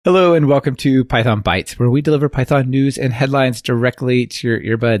Hello and welcome to Python Bytes, where we deliver Python news and headlines directly to your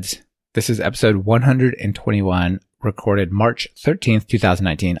earbuds. This is episode 121, recorded March 13th,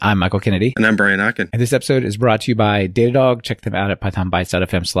 2019. I'm Michael Kennedy. And I'm Brian Ocken. And this episode is brought to you by Datadog. Check them out at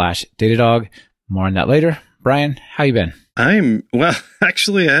pythonbytes.fm/Datadog. More on that later. Brian, how you been?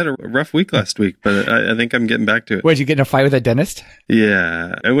 Actually, I had a rough week last week, but I think I'm getting back to it. Did you get in a fight with a dentist?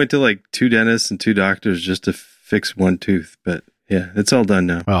 Yeah. I went to like 2 dentists and 2 doctors just to fix one tooth, but yeah, it's all done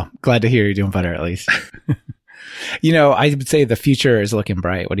now. Well, glad to hear you're doing better at least. I would say the future is looking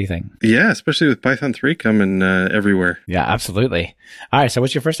bright. What do you think? Yeah, especially with python2 coming everywhere. Yeah, absolutely. All right, so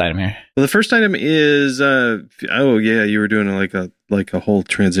what's your first item here? Well, the first item is, you were doing like a whole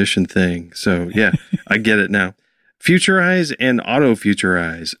transition thing. So yeah, I get it now. Futurize and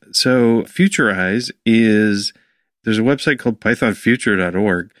auto-futurize. So Futurize there's a website called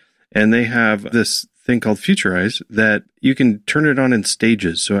pythonfuture.org, and they have this thing called Futurize that you can turn it on in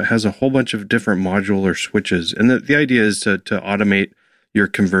stages. So it has a whole bunch of different modular switches. And the idea is to automate your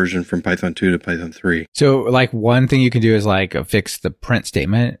conversion from Python 2 to Python 3. So like one thing you can do is like fix the print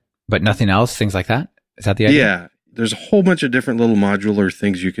statement, but nothing else, things like that? Is that the idea? Yeah. There's a whole bunch of different little modular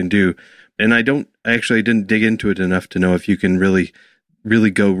things you can do. And I didn't dig into it enough to know if you can really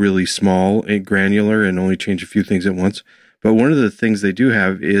go really small and granular and only change a few things at once. But one of the things they do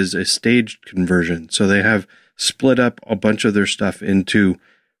have is a staged conversion. So they have split up a bunch of their stuff into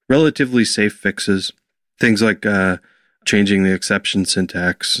relatively safe fixes. Things like changing the exception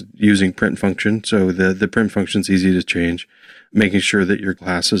syntax using print function. So the print function is easy to change. Making sure that your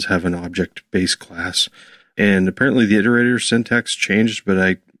classes have an object-based class. And apparently the iterator syntax changed, but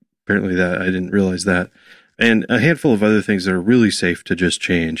I didn't realize that. And a handful of other things that are really safe to just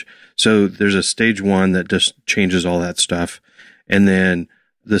change. So there's a stage 1 that just changes all that stuff. And then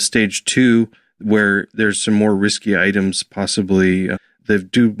the stage 2, where there's some more risky items, possibly they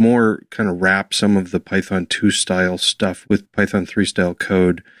do more kind of wrap some of the Python 2 style stuff with Python 3 style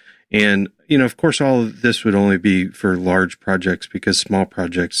code. And, of course, all of this would only be for large projects, because small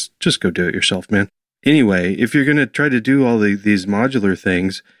projects, just go do it yourself, man. Anyway, if you're going to try to do all these modular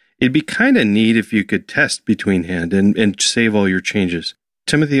things, it'd be kind of neat if you could test between hand and save all your changes.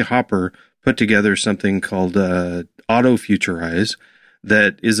 Timothy Hopper put together something called auto-futurize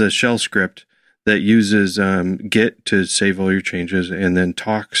that is a shell script that uses Git to save all your changes, and then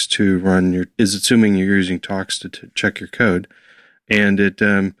Tox to run assuming you're using Tox to check your code. And it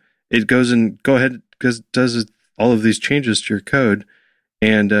goes does all of these changes to your code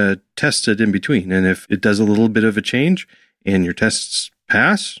and tests it in between. And if it does a little bit of a change and your tests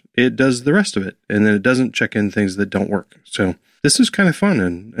pass, it does the rest of it, and then it doesn't check in things that don't work. So this is kind of fun,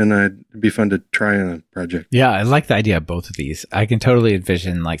 and it'd be fun to try on a project. Yeah, I like the idea of both of these. I can totally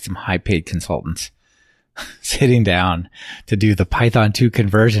envision like some high-paid consultants sitting down to do the Python 2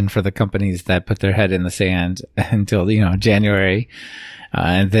 conversion for the companies that put their head in the sand until January,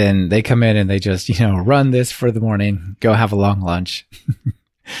 and then they come in and they just run this for the morning, go have a long lunch.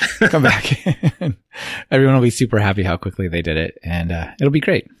 Come back. Everyone will be super happy how quickly they did it, and it'll be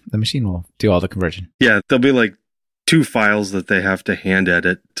great. The machine will do all the conversion. Yeah, there'll be like 2 files that they have to hand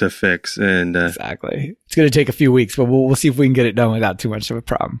edit to fix, and exactly. It's going to take a few weeks, but we'll see if we can get it done without too much of a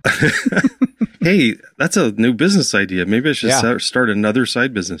problem. Hey, that's a new business idea. Maybe I should start another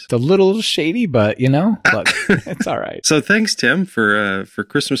side business. It's a little shady, but look, it's all right. So thanks, Tim, for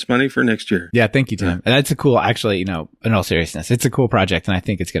Christmas money for next year. Yeah, thank you, Tim. And that's a cool, actually, in all seriousness, it's a cool project, and I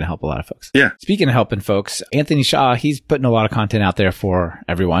think it's going to help a lot of folks. Yeah. Speaking of helping folks, Anthony Shaw, he's putting a lot of content out there for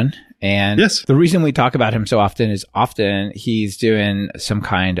everyone. And yes, the reason we talk about him so often is he's doing some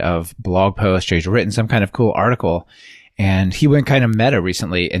kind of blog post, or he's written some kind of cool article. And he went kind of meta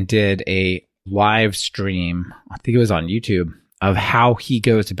recently and did a live stream, I think it was on YouTube, of how he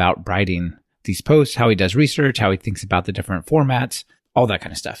goes about writing these posts, how he does research, how he thinks about the different formats, all that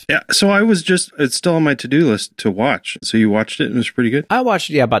kind of stuff. Yeah. So it's still on my to-do list to watch. So you watched it and it was pretty good? I watched,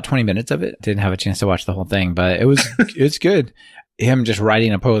 about 20 minutes of it. Didn't have a chance to watch the whole thing, but it's good. Him just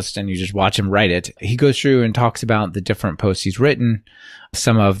writing a post and you just watch him write it. He goes through and talks about the different posts he's written,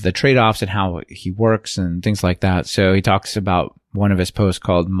 some of the trade-offs and how he works and things like that. So he talks about one of his posts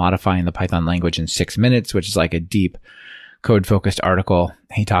called Modifying the Python Language in 6 Minutes, which is like a deep code-focused article.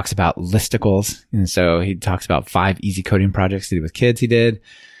 He talks about listicles. And so he talks about 5 easy coding projects to do with kids he did.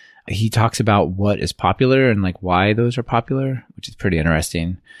 He talks about what is popular and like why those are popular, which is pretty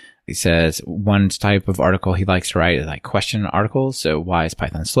interesting. He says one type of article he likes to write is like question articles. So why is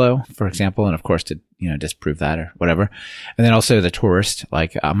Python slow, for example? And of course, to disprove that or whatever. And then also the tourist,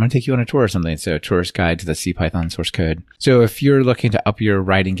 like I'm going to take you on a tour or something. So tourist guide to the CPython source code. So if you're looking to up your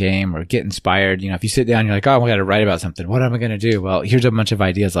writing game or get inspired, if you sit down, you're like, oh, I got to write about something. What am I going to do? Well, here's a bunch of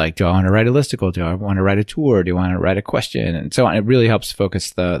ideas like, do I want to write a listicle? Do I want to write a tour? Do I want to write a question? And so on. It really helps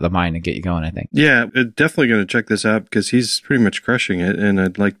focus the mind and get you going, I think. Yeah, definitely going to check this out because he's pretty much crushing it. And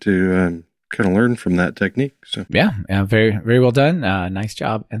I'd like to kind of learn from that technique. So yeah, very, very well done. Nice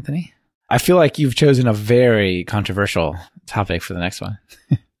job, Anthony. I feel like you've chosen a very controversial topic for the next one.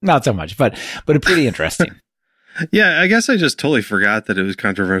 Not so much, but pretty interesting. Yeah, I guess I just totally forgot that it was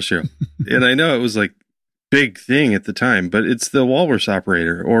controversial. And I know it was like big thing at the time, but it's the walrus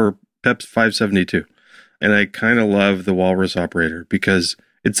operator or PEPS 572. And I kind of love the walrus operator because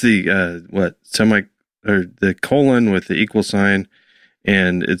it's the the colon with the equal sign,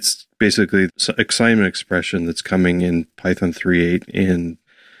 and it's basically assignment expression that's coming in Python 3.8, and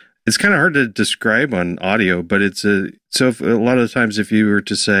it's kind of hard to describe on audio, but a lot of the times if you were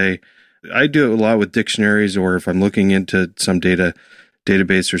to say, I do it a lot with dictionaries, or if I'm looking into some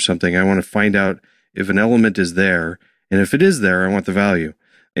database or something, I want to find out if an element is there, and if it is there, I want the value.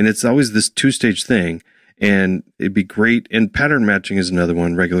 And it's always this two-stage thing, and it'd be great. And pattern matching is another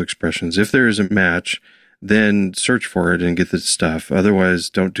one, regular expressions. If there is a match, then search for it and get the stuff. Otherwise,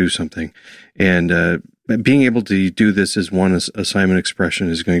 don't do something. And being able to do this as one assignment expression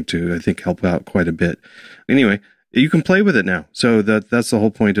is going to, I think, help out quite a bit. Anyway, you can play with it now. So that's the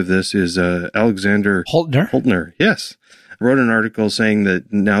whole point of this is Alexander Holtner, yes, wrote an article saying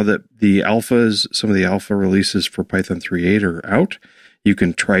that now that some of the alpha releases for Python 3.8 are out, you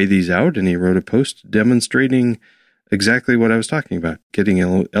can try these out. And he wrote a post demonstrating exactly what I was talking about, getting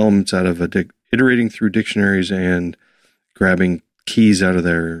elements out of iterating through dictionaries and grabbing keys out of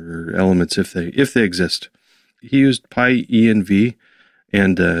there, or elements if they exist. He used pyenv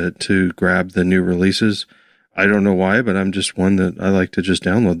and to grab the new releases. I don't know why, but I'm just one that I like to just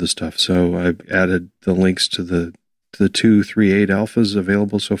download the stuff. So I've added the links to the 2.3.8 alphas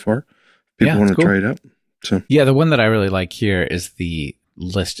available so far. People want to try it out. So yeah, the one that I really like here is the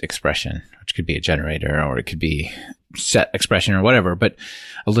list expression, which could be a generator or it could be set expression or whatever, but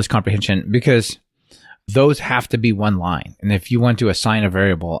a list comprehension, because those have to be one line. And if you want to assign a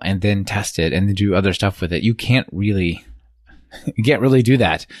variable and then test it and then do other stuff with it, you can't really do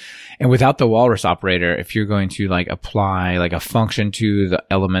that. And without the walrus operator, if you're going to like apply like a function to the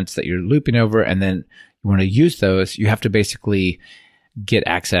elements that you're looping over and then you want to use those, you have to basically get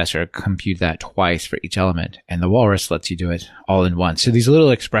access or compute that twice for each element. And the walrus lets you do it all in one. So these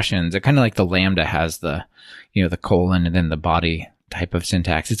little expressions are kind of like the lambda has the colon and then the body type of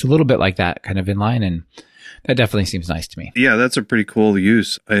syntax. It's a little bit like that kind of inline, and that definitely seems nice to me. Yeah, that's a pretty cool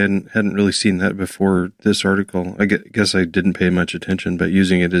use. I hadn't really seen that before this article. I guess I didn't pay much attention, but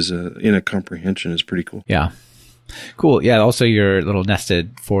using it in a comprehension is pretty cool. Yeah. Cool. Yeah. Also your little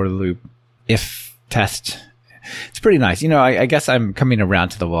nested for loop if test. It's pretty nice. I guess I'm coming around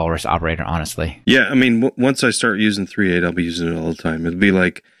to the walrus operator, honestly. Yeah. I mean, once I start using 3.8, I'll be using it all the time. It'll be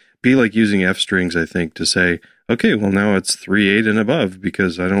like using F strings, I think, to say, okay, well, now it's 3.8 and above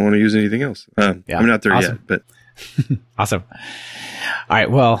because I don't want to use anything else. I'm not there yet, but. Awesome. All right.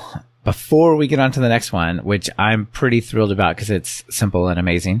 Well, before we get on to the next one, which I'm pretty thrilled about because it's simple and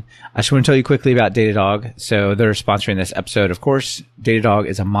amazing, I just want to tell you quickly about Datadog. So they're sponsoring this episode. Of course, Datadog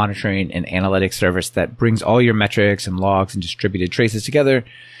is a monitoring and analytics service that brings all your metrics and logs and distributed traces together.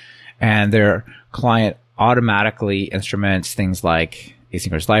 And their client automatically instruments things like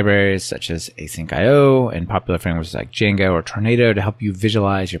asynchronous libraries such as async.io and popular frameworks like Django or Tornado to help you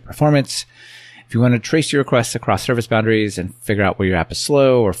visualize your performance. If you want to trace your requests across service boundaries and figure out where your app is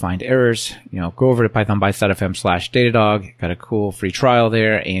slow or find errors, go over to pythonbytes.fm/Datadog. Got a cool free trial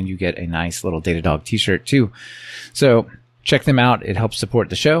there, and you get a nice little Datadog t-shirt too. So check them out. It helps support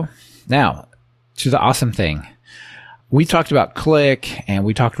the show. Now, to the awesome thing. We talked about Click, and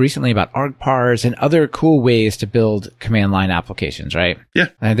we talked recently about argparse and other cool ways to build command line applications, right? Yeah.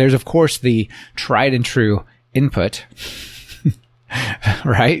 And there's, of course, the tried and true input,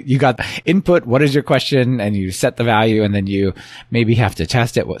 right? You got input. What is your question? And you set the value, and then you maybe have to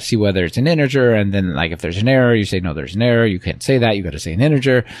test it, see whether it's an integer. And then like if there's an error, you say, no, there's an error. You can't say that. You got to say an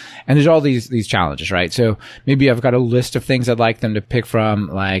integer. And there's all these challenges, right? So maybe I've got a list of things I'd like them to pick from,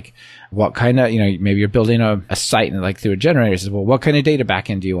 like what kind of, maybe you're building a site and like through a generator says, well, what kind of data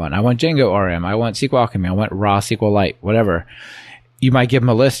backend do you want? I want Django RM. I want SQL Alchemy. I want raw SQLite, whatever. You might give them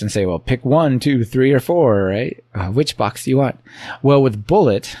a list and say, well, pick 1, 2, 3, or 4, right? Which box do you want? Well, with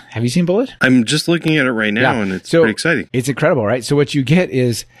Bullet, have you seen Bullet? I'm just looking at it right now, and it's pretty exciting. It's incredible, right? So what you get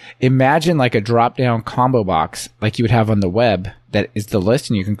is, imagine like a drop-down combo box like you would have on the web that is the list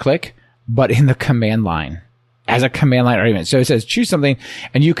and you can click, but in the command line as a command line argument. So it says choose something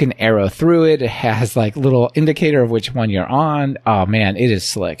and you can arrow through it. It has like little indicator of which one you're on. Oh man, it is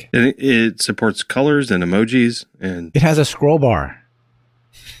slick. And it supports colors and emojis, and it has a scroll bar.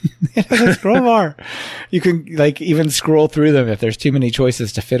 It has a scroll bar. You can like even scroll through them if there's too many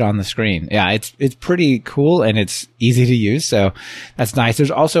choices to fit on the screen. Yeah, it's pretty cool and it's easy to use. So that's nice. There's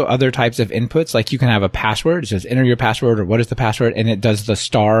also other types of inputs. Like you can have a password. It says enter your password or what is the password? And it does the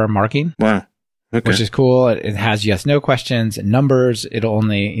star marking. Wow. Okay. Which is cool. It has yes, no questions, numbers. It'll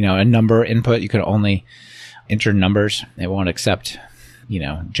only, a number input. You can only enter numbers. It won't accept,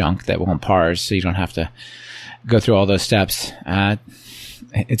 junk that won't parse. So you don't have to go through all those steps.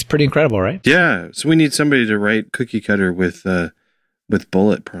 It's pretty incredible, right? Yeah. So we need somebody to write cookie cutter with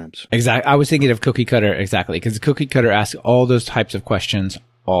bullet prompts. Exactly. I was thinking of cookie cutter exactly because cookie cutter asks all those types of questions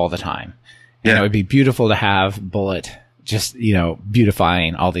all the time. And it would be beautiful to have bullet just,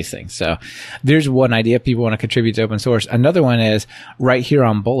 beautifying all these things. So there's one idea people want to contribute to open source. Another one is right here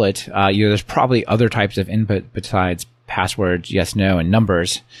on bullet. There's probably other types of input besides passwords, yes, no, and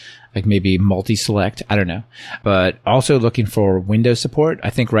numbers. Like maybe multi-select, I don't know. But also looking for Windows support. I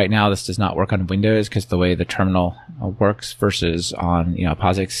think right now this does not work on Windows because the way the terminal works versus on,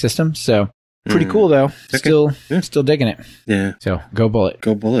 POSIX systems. So pretty cool though. Okay. Still digging it. Yeah. So go bullet.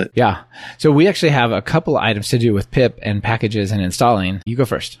 Go bullet. Yeah. So we actually have a couple items to do with pip and packages and installing. You go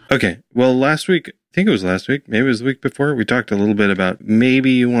first. Okay. Well, last week, I think it was last week, maybe it was the week before, we talked a little bit about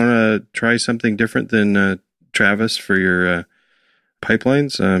maybe you want to try something different than Travis for your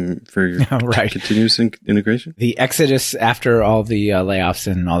pipelines for your continuous integration. The exodus after all the layoffs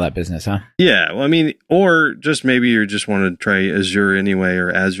and all that business, huh? Yeah. Well, I mean, or just maybe you just want to try Azure anyway,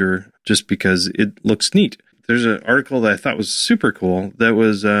 or Azure just because it looks neat. There's an article that I thought was super cool that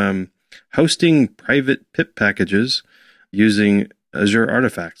was hosting private pip packages using Azure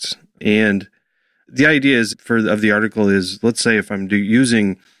artifacts. And the idea of the article is, let's say if I'm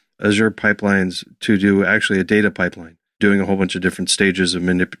using Azure pipelines to do actually a data pipeline, doing a whole bunch of different stages of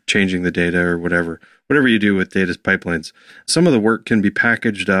changing the data or whatever you do with data pipelines. Some of the work can be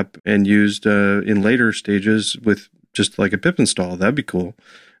packaged up and used in later stages with just like a pip install. That'd be cool.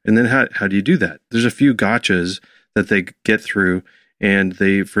 And then how do you do that? There's a few gotchas that they get through. And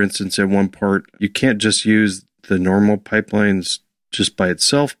they, for instance, at one part, you can't just use the normal pipelines just by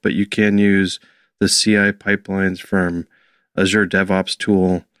itself, but you can use the CI pipelines from Azure DevOps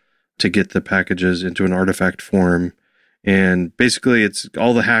tool to get the packages into an artifact form. And basically, it's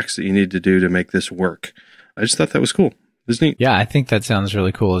all the hacks that you need to do to make this work. I just thought that was cool. It was neat. Yeah, I think that sounds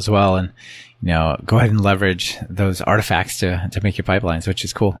really cool as well. And, go ahead and leverage those artifacts to make your pipelines, which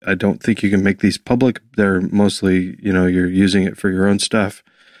is cool. I don't think you can make these public. They're mostly, you're using it for your own stuff.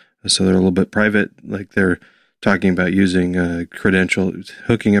 So they're a little bit private. Like they're talking about using credentials,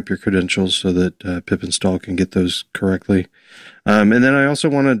 hooking up your credentials so that pip install can get those correctly. And then I also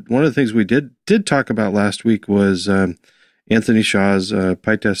one of the things we did talk about last week was Anthony Shaw's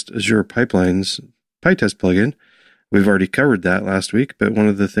PyTest Azure Pipelines PyTest plugin. We've already covered that last week, but one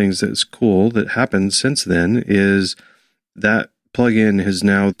of the things that's cool that happened since then is that plugin is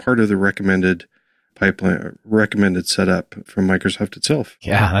now part of the recommended setup from Microsoft itself.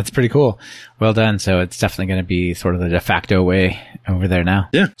 Yeah, that's pretty cool. Well done. So it's definitely going to be sort of the de facto way over there now.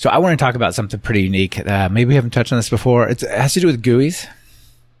 Yeah. So I want to talk about something pretty unique. Maybe we haven't touched on this before. It has to do with GUIs,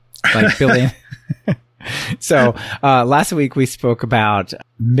 like building. So last week we spoke about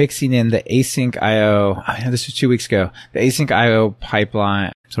mixing in the async IO. This was 2 weeks ago. The async IO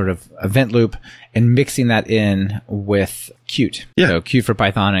pipeline sort of event loop and mixing that in with Qt. Yeah. So Qt for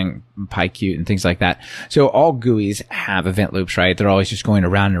Python and PyQt and things like that. So all GUIs have event loops, right? They're always just going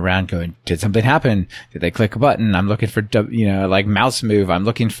around and around going, did something happen? Did they click a button? I'm looking for, like mouse move. I'm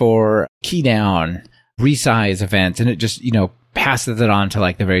looking for key down, resize events. And it just, passes it on to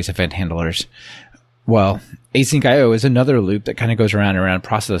like the various event handlers. Well, async IO is another loop that kind of goes around and around,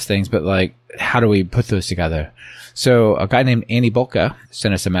 process things, but like, how do we put those together? So a guy named Andy Bolka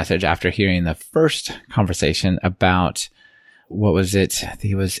sent us a message after hearing the first conversation about, what was it? I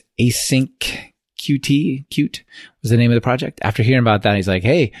think it was async Qt was the name of the project. After hearing about that, he's like,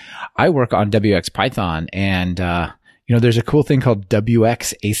 hey, I work on WX Python and, there's a cool thing called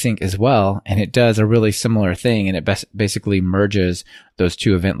WX async as well. And it does a really similar thing. And it basically merges those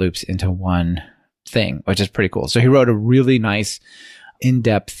two event loops into one thing, which is pretty cool. So he wrote a really nice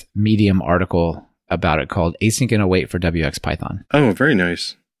in-depth Medium article about it called Async and Await for WX Python. Oh, very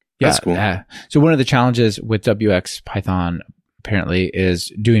nice. That's cool. So one of the challenges with WX Python apparently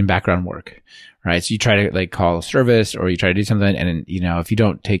is doing background work, right? So you try to like call a service or you try to do something and, if you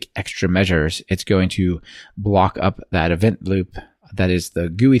don't take extra measures, it's going to block up that event loop that is the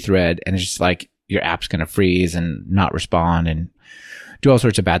GUI thread, and it's just like your app's going to freeze and not respond and do all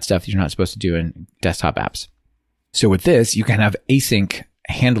sorts of bad stuff that you're not supposed to do in desktop apps. So with this, you can have async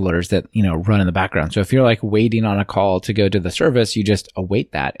handlers that, run in the background. So if you're like waiting on a call to go to the service, you just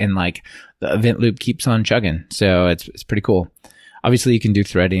await that, and like the event loop keeps on chugging. So it's pretty cool. Obviously, you can do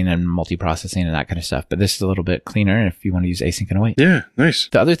threading and multiprocessing and that kind of stuff, but this is a little bit cleaner if you want to use async and await. Yeah, nice.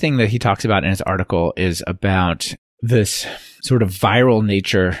 The other thing that he talks about in his article is about this sort of viral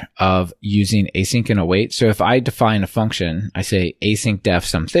nature of using async and await. So if I define a function, I say async def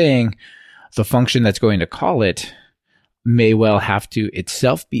something, the function that's going to call it may well have to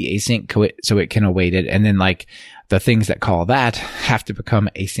itself be async so it can await it. And then like the things that call that have to become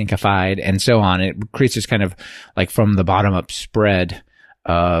asyncified and so on. It creates this kind of like from the bottom up spread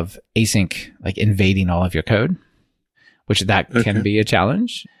of async, like invading all of your code, which that can be a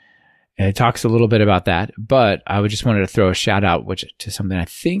challenge. And it talks a little bit about that, but I would just wanted to throw a shout out to something I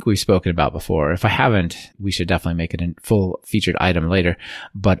think we've spoken about before. If I haven't, we should definitely make it a full featured item later.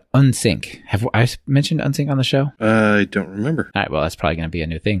 But unsync. Have I mentioned unsync on the show? I don't remember. All right, well, that's probably going to be a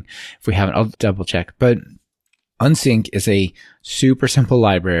new thing. If we haven't, I'll double check. But unsync is a super simple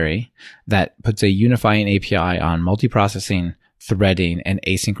library that puts a unifying API on multiprocessing, threading, and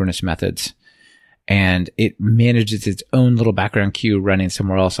asynchronous methods. And it manages its own little background queue running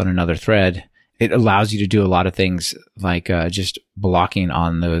somewhere else on another thread. It allows you to do a lot of things like just blocking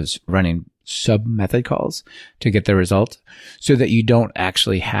on those running sub method calls to get the result so that you don't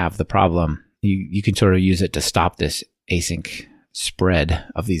actually have the problem. You can sort of use it to stop this async spread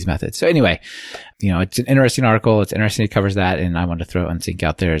of these methods. So anyway, it's an interesting article. It's interesting. It covers that. And I wanted to throw unsync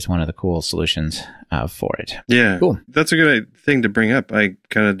out there as one of the cool solutions for it. Yeah. Cool. That's a good thing to bring up. I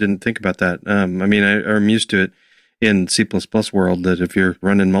kind of didn't think about that. I'm used to it in C++ world that if you're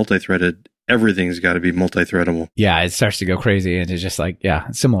running multi-threaded, everything's got to be multi-threadable. Yeah. It starts to go crazy. And it's just like,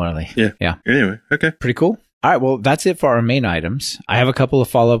 similarly. Yeah. Anyway. Okay. Pretty cool. All right. Well, that's it for our main items. I have a couple of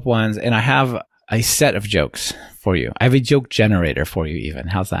follow-up ones, and I have a set of jokes for you. I have a joke generator for you even.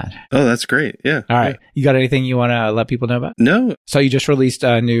 How's that? Oh, that's great. Yeah. All right. You got anything you want to let people know about? No. So you just released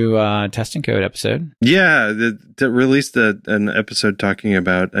a new testing code episode. Yeah. That released an episode talking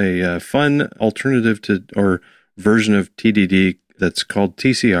about a fun alternative to or version of TDD that's called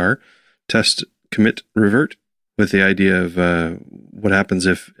TCR, Test Commit Revert, with the idea of what happens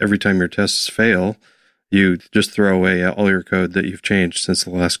if every time your tests fail, you just throw away all your code that you've changed since the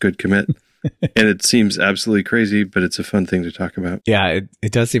last good commit. And it seems absolutely crazy, but it's a fun thing to talk about. Yeah,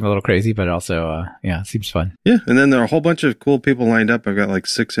 it does seem a little crazy, but also, it seems fun. Yeah, and then there are a whole bunch of cool people lined up. I've got like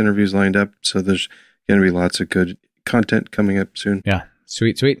 6 interviews lined up, so there's going to be lots of good content coming up soon. Yeah,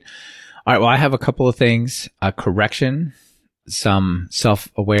 sweet. All right, well, I have a couple of things, a correction, some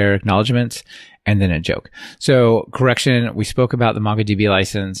self-aware acknowledgements, and then a joke. So correction, we spoke about the MongoDB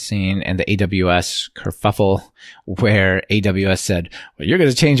licensing and the AWS kerfuffle where AWS said, well, you're going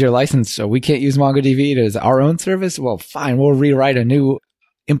to change your license so we can't use MongoDB as our own service. Well, fine. We'll rewrite a new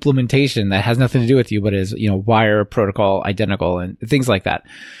implementation that has nothing to do with you, but is, wire protocol identical and things like that.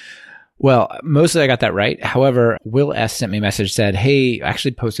 Well, mostly I got that right. However, Will S. sent me a message, said, hey, I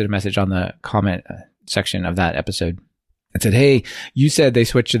actually posted a message on the comment section of that episode. It said, hey, you said they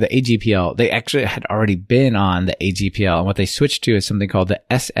switched to the AGPL. They actually had already been on the AGPL. And what they switched to is something called the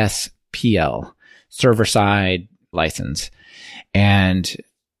SSPL, server-side license. And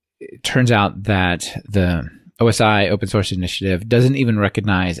it turns out that the OSI, Open Source Initiative, doesn't even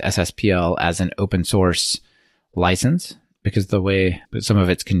recognize SSPL as an open source license because of the way some of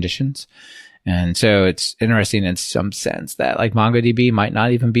its conditions. And so it's interesting in some sense that like MongoDB might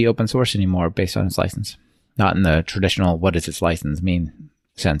not even be open source anymore based on its license. Not in the traditional, what does its license mean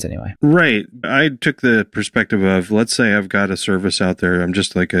sense anyway. Right. I took the perspective of, let's say I've got a service out there. I'm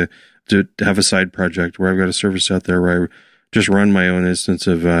just like to have a side project where I've got a service out there where I just run my own instance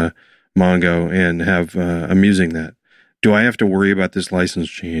of Mongo and I'm using that. Do I have to worry about this license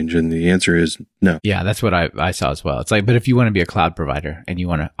change? And the answer is no. Yeah, that's what I saw as well. It's like, but if you want to be a cloud provider and you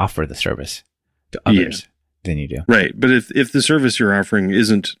want to offer the service to others, then you do. Right. But if the service you're offering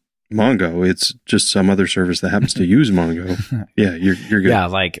isn't Mongo, it's just some other service that happens to use Mongo. Yeah, you're good. Yeah,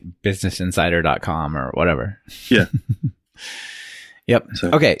 like businessinsider.com or whatever. Yeah. Yep.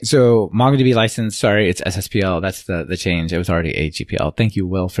 Okay, so MongoDB license, sorry, it's SSPL. That's the change. It was already AGPL. Thank you,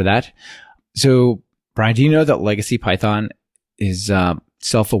 Will, for that. So, Brian, do you know that legacy Python is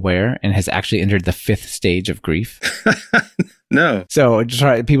self-aware and has actually entered the 5th stage of grief? No. So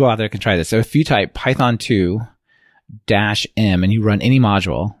people out there can try this. So if you type python2 -m and you run any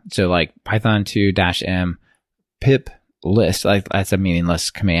module, so like python2 -m pip list, like that's a meaningless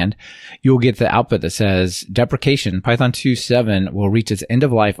command, you'll get the output that says deprecation Python 2.7 will reach its end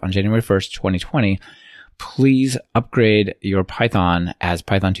of life on January 1st, 2020. Please upgrade your Python as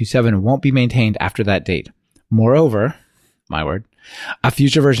Python 2.7 won't be maintained after that date. Moreover, my word, a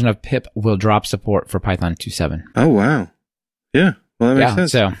future version of pip will drop support for Python 2.7. Oh, wow. Yeah. Well, that makes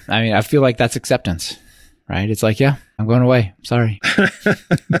sense. So, I mean, I feel like that's acceptance, right? It's like, yeah, I'm going away. Sorry.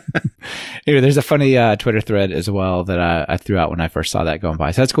 Anyway, there's a funny Twitter thread as well that I threw out when I first saw that going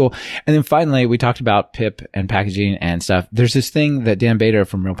by. So that's cool. And then finally, we talked about pip and packaging and stuff. There's this thing that Dan Bader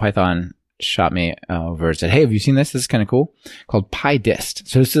from Real Python shot me over and said, hey, have you seen this? This is kind of cool. Called PyDist.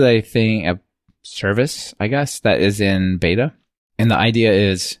 So this is a thing, a service, I guess, that is in beta. And the idea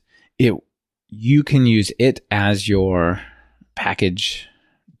is you can use it as your package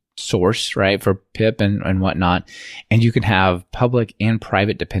source, right, for pip and whatnot. And you can have public and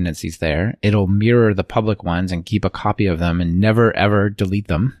private dependencies there. It'll mirror the public ones and keep a copy of them and never, ever delete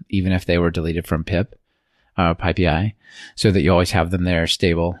them, even if they were deleted from pip, PyPI, so that you always have them there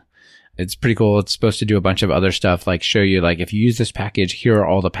stable. It's pretty cool. It's supposed to do a bunch of other stuff, like show you, like, if you use this package, here are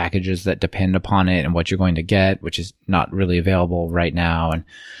all the packages that depend upon it and what you're going to get, which is not really available right now, and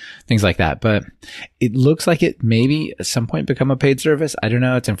things like that. But it looks like it maybe at some point become a paid service. I don't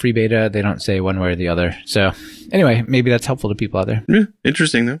know. It's in free beta. They don't say one way or the other. So anyway, maybe that's helpful to people out there. Yeah,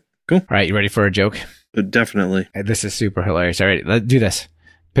 interesting though. Cool. All right. You ready for a joke? Definitely. This is super hilarious. All right. Let's do this.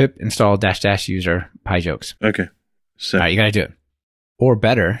 Pip install -- user PyJokes. Okay. So. All right. You got to do it. Or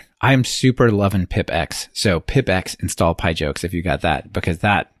better, I'm super loving pipx. So pipx install PyJokes if you got that, because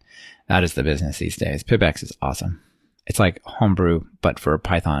that is the business these days. Pipx is awesome. It's like homebrew, but for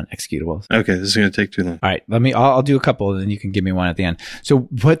Python executables. Okay, this is going to take too long. All right, I'll do a couple, and then you can give me one at the end. So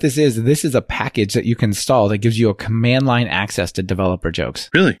what this is a package that you can install that gives you a command line access to developer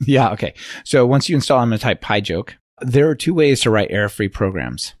jokes. Really? Yeah. Okay. So once you install, I'm going to type PyJoke. There are 2 ways to write error-free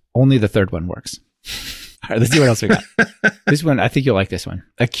programs. Only the third one works. All right, let's see what else we got. This one, I think you'll like this one.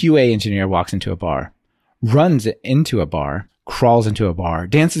 A QA engineer walks into a bar, runs into a bar, crawls into a bar,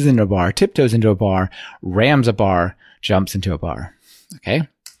 dances into a bar, tiptoes into a bar, rams a bar, jumps into a bar. Okay.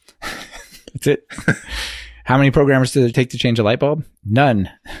 That's it. How many programmers does it take to change a light bulb? None.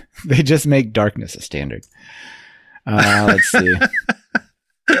 They just make darkness a standard. Let's see.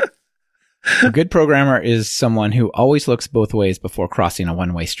 A good programmer is someone who always looks both ways before crossing a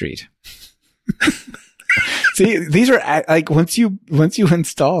one-way street. See, these are like, once you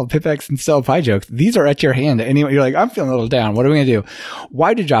install pipx install PyJokes, these are at your hand. Anyway, you're like, I'm feeling a little down. What are we going to do?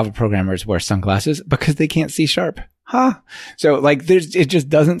 Why do Java programmers wear sunglasses? Because they can't see sharp. Huh? So like, it just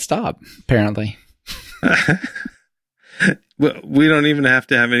doesn't stop, apparently. Well, we don't even have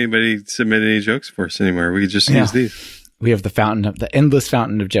to have anybody submit any jokes for us anymore. We just use these. We have the endless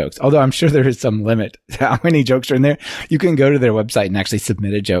fountain of jokes. Although I'm sure there is some limit to how many jokes are in there. You can go to their website and actually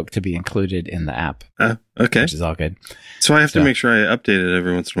submit a joke to be included in the app. Okay. Which is all good. So I have to make sure I update it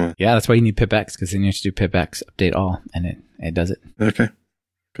every once in a while. Yeah, that's why you need pipx, because then you have to do pipx update all, and it does it. Okay.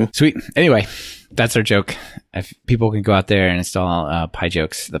 Cool. Sweet. Anyway, that's our joke. If people can go out there and install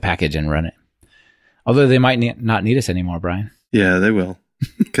PyJokes, the package, and run it. Although they might not need us anymore, Brian. Yeah, they will.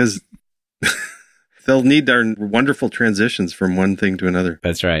 Because they'll need our wonderful transitions from one thing to another.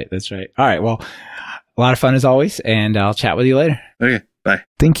 That's right. All right. Well, a lot of fun as always, and I'll chat with you later. Okay. Bye.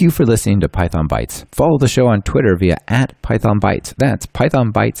 Thank you for listening to Python Bytes. Follow the show on Twitter via @PythonBytes. That's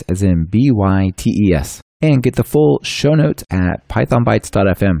Python Bytes as in BYTES. And get the full show notes at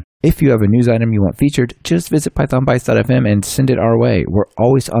pythonbytes.fm. If you have a news item you want featured, just visit pythonbytes.fm and send it our way. We're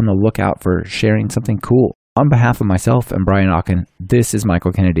always on the lookout for sharing something cool. On behalf of myself and Brian Ocken, this is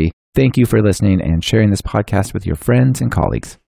Michael Kennedy. Thank you for listening and sharing this podcast with your friends and colleagues.